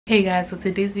Hey guys, so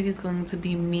today's video is going to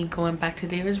be me going back to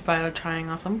David's Bridal, trying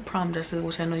on some prom dresses,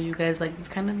 which I know you guys like these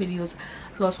kind of videos,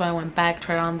 so that's why I went back,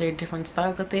 tried on their different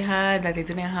styles that they had that they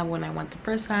didn't have when I went the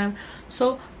first time.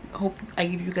 So hope I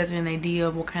give you guys an idea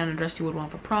of what kind of dress you would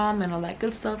want for prom and all that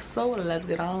good stuff. So let's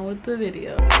get on with the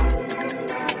video.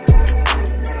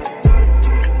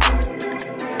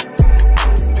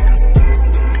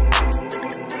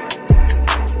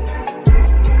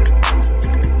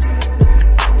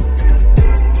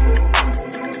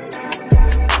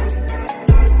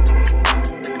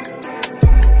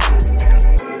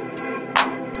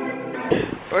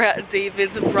 We're at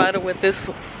David's Bridal with this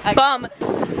bum.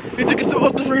 We took some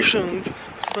alterations. So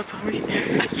that's how we.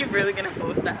 Are you really gonna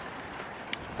post that?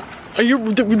 Are you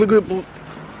really good?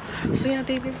 So yeah,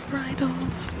 David's Bridal.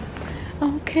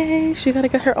 Okay, she gotta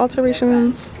get her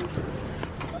alterations.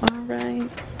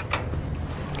 Alright.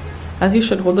 As you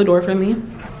should, hold the door for me.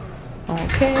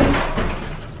 Okay.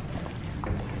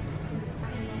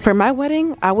 For my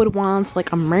wedding, I would want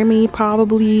like a mermaid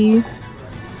probably.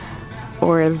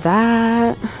 Or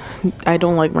that. I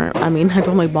don't like I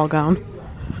don't like ball gown.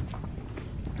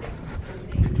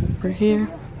 We're here.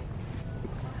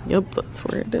 Yep, that's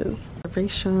where it is.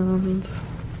 Reservations.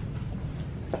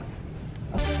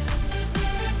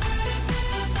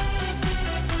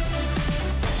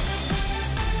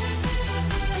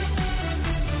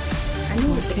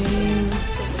 Okay.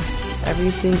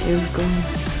 Everything is going.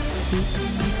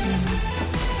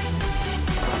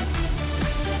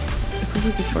 It's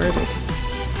really short.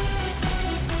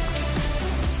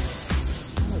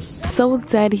 So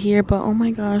dead here, but oh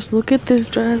my gosh, look at this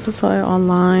dress. I saw it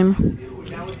online.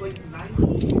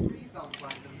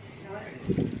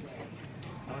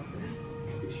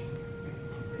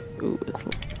 Ooh,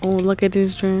 oh, look at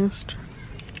this dress.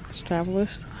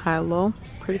 Strapless, high-low,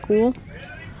 pretty cool.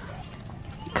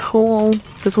 Cool.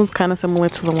 This one's kind of similar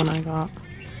to the one I got.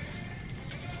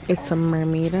 It's a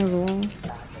mermaid as well.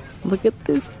 Look at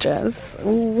this dress.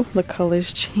 Ooh, the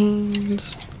colors change.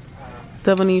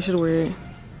 Definitely you should wear it.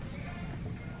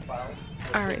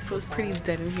 Alright, so it's pretty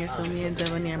dead in here, so me and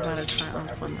Devin are about to try on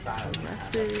some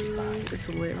dresses. It's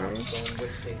lit, right?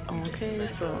 Okay,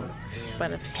 so about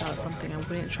to pick out something I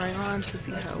wouldn't try on to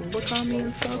see how it would look on me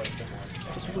and stuff. So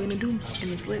that's what we're gonna do. And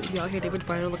it's lit. We out here, David's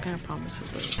Bridal, looking at prom, which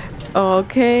is lit.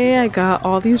 Okay, I got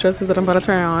all these dresses that I'm about to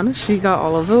try on. She got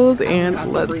all of those, and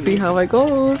let's see how it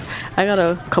goes. I got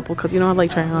a couple, because you know I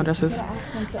like trying on dresses.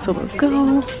 So let's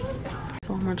go.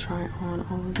 So I'm gonna try on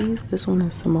all of these. This one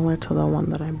is similar to the one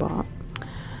that I bought.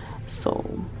 So,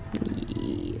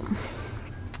 yeah.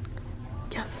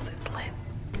 Yes, it's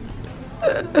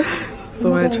lit.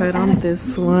 So I tried on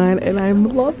this one and I'm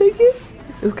loving it.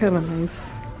 It's kind of nice.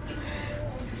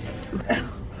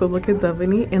 So look at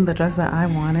Devini in the dress that I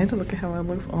wanted. Look at how it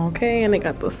looks. Okay, and it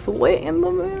got the slit in the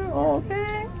middle.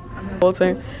 Okay. Full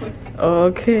turn.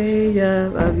 Okay,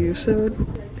 yeah, as you should.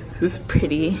 This is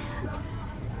pretty.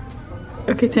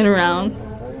 Okay, turn around.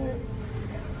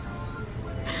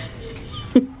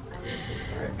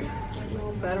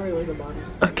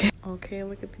 Okay,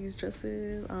 look at these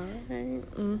dresses. Alright.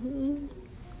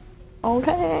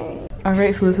 Okay.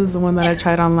 Alright, so this is the one that I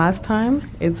tried on last time.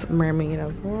 It's mermaid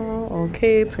as well.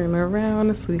 Okay, turn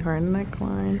around. Sweetheart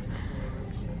neckline.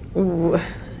 Ooh.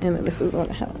 And then this is what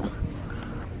I have.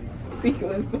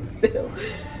 Sequins, but still.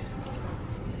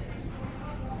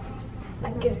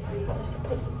 I guess it's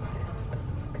supposed to.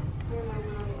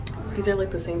 These are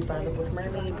like the same style with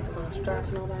mermaid because of the straps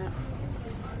and all that.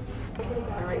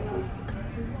 Alright, so this is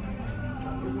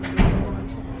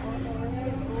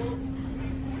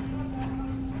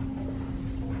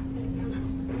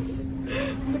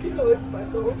look at how it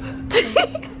sparkles.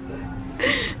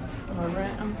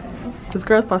 Alright, okay. This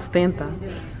girl's bastante.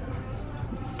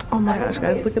 Oh my gosh,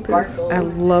 guys, look at this. I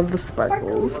love the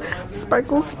sparkles.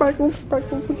 Sparkles, sparkles,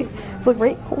 sparkles. Look,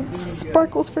 right? Oh,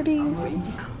 sparkles for these.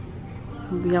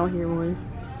 Be out here, boy.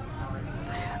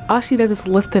 All she does is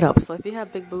lift it up. So if you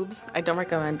have big boobs, I don't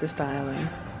recommend this styling.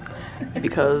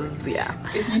 Because, yeah.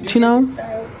 If you know,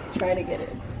 style, try to get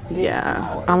it.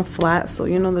 Yeah, I'm flat, so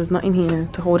you know there's nothing here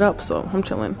to hold up, so I'm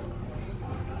chilling.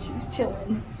 She's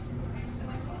chilling.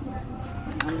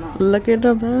 Look at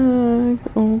the back.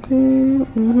 Okay.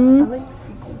 I like the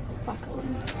sequins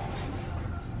sparkling.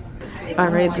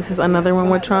 Alright, this is another one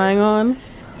we're trying on.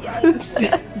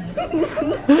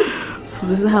 So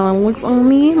this is how it looks on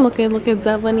me. Look at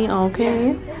Devini.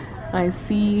 Okay, I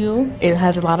see you. It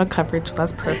has a lot of coverage, so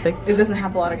that's perfect. It doesn't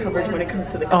have a lot of coverage when it comes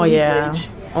to the cleavage. Oh yeah,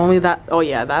 only that. Oh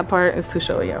yeah, that part is too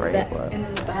showy. Yeah, right. That, and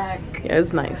then the back. Yeah,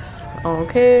 it's nice.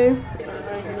 Okay.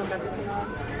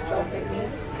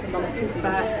 I'm too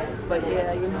fat, but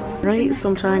yeah, you know. Right, so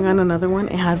I'm trying on another one.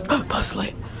 It has the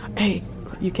slit. Hey,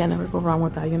 you can't ever go wrong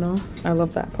with that, you know? I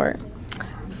love that part.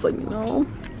 So, you know,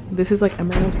 this is like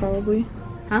emerald probably.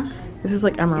 Huh? This is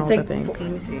like emerald, like, I think.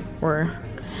 let me see. Or,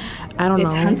 I don't know.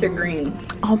 It's hunter green.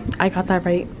 Oh, I got that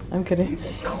right. I'm kidding.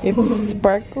 It's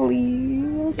sparkly.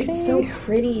 Okay. It's so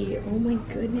pretty. Oh my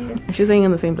goodness. She's saying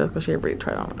in the same dress because she already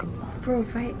tried on a couple. Bro,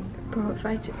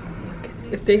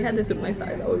 if they had this in my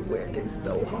size, I would wear it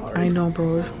so hard. I know,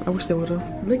 bro. I wish they would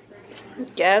have.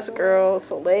 Yes, girl.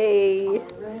 Soleil.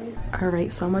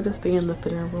 Alright, so I'm gonna just stay in the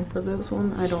fitting room for this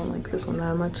one. I don't like this one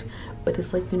that much, but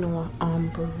it's like, you know,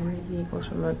 ombre. It goes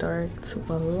from the dark to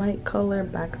a light color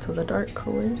back to the dark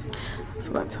color.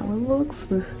 So that's how it looks.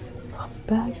 This is the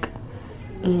back.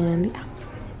 And yeah,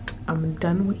 I'm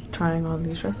done with trying on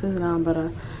these dresses. Now I'm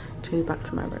gonna change back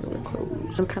to my regular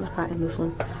clothes. I'm kind of fat in this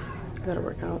one. I gotta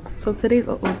work out. So today's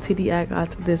OOTD, I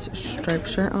got this striped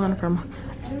shirt on from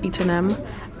H&M.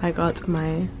 I got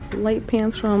my light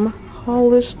pants from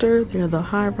Hollister. They're the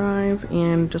high rise,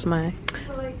 and just my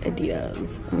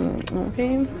Adidas.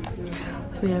 Okay.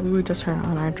 So yeah, we were just trying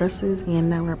on our dresses,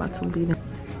 and now we're about to leave.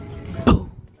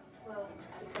 Boom.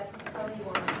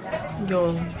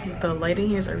 Yo, the lighting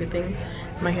here is everything.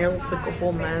 My hair looks like a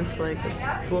whole mess, like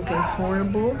it's looking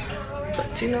horrible.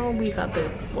 But you know, we got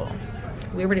the, well,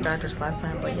 we already got dressed last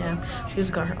time, but yeah, she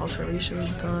just got her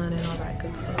alterations done and all that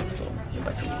good stuff. So we're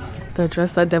about to leave. The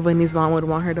dress that Devlin's mom would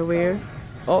want her to wear.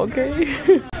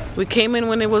 Okay. We came in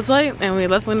when it was light and we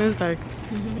left when it was dark.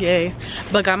 Yay.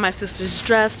 But got my sister's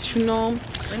dress, you know.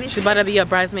 She's about to be a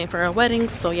bridesmaid for her wedding.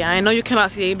 So yeah, I know you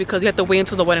cannot see it because you have to wait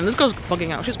until the wedding. This girl's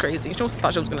bugging out. She's crazy. She almost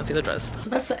thought she was gonna see the dress. So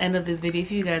that's the end of this video.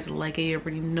 If you guys like it, you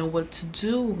already know what to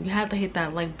do. You have to hit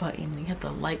that like button. You have to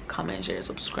like, comment, share,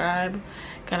 subscribe.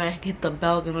 Gotta hit the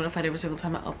bell to get notified every single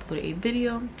time I upload a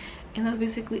video. And that's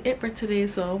basically it for today.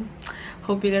 So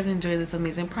hope you guys enjoyed this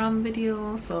amazing prom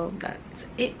video. So that's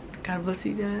it. God bless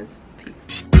you guys.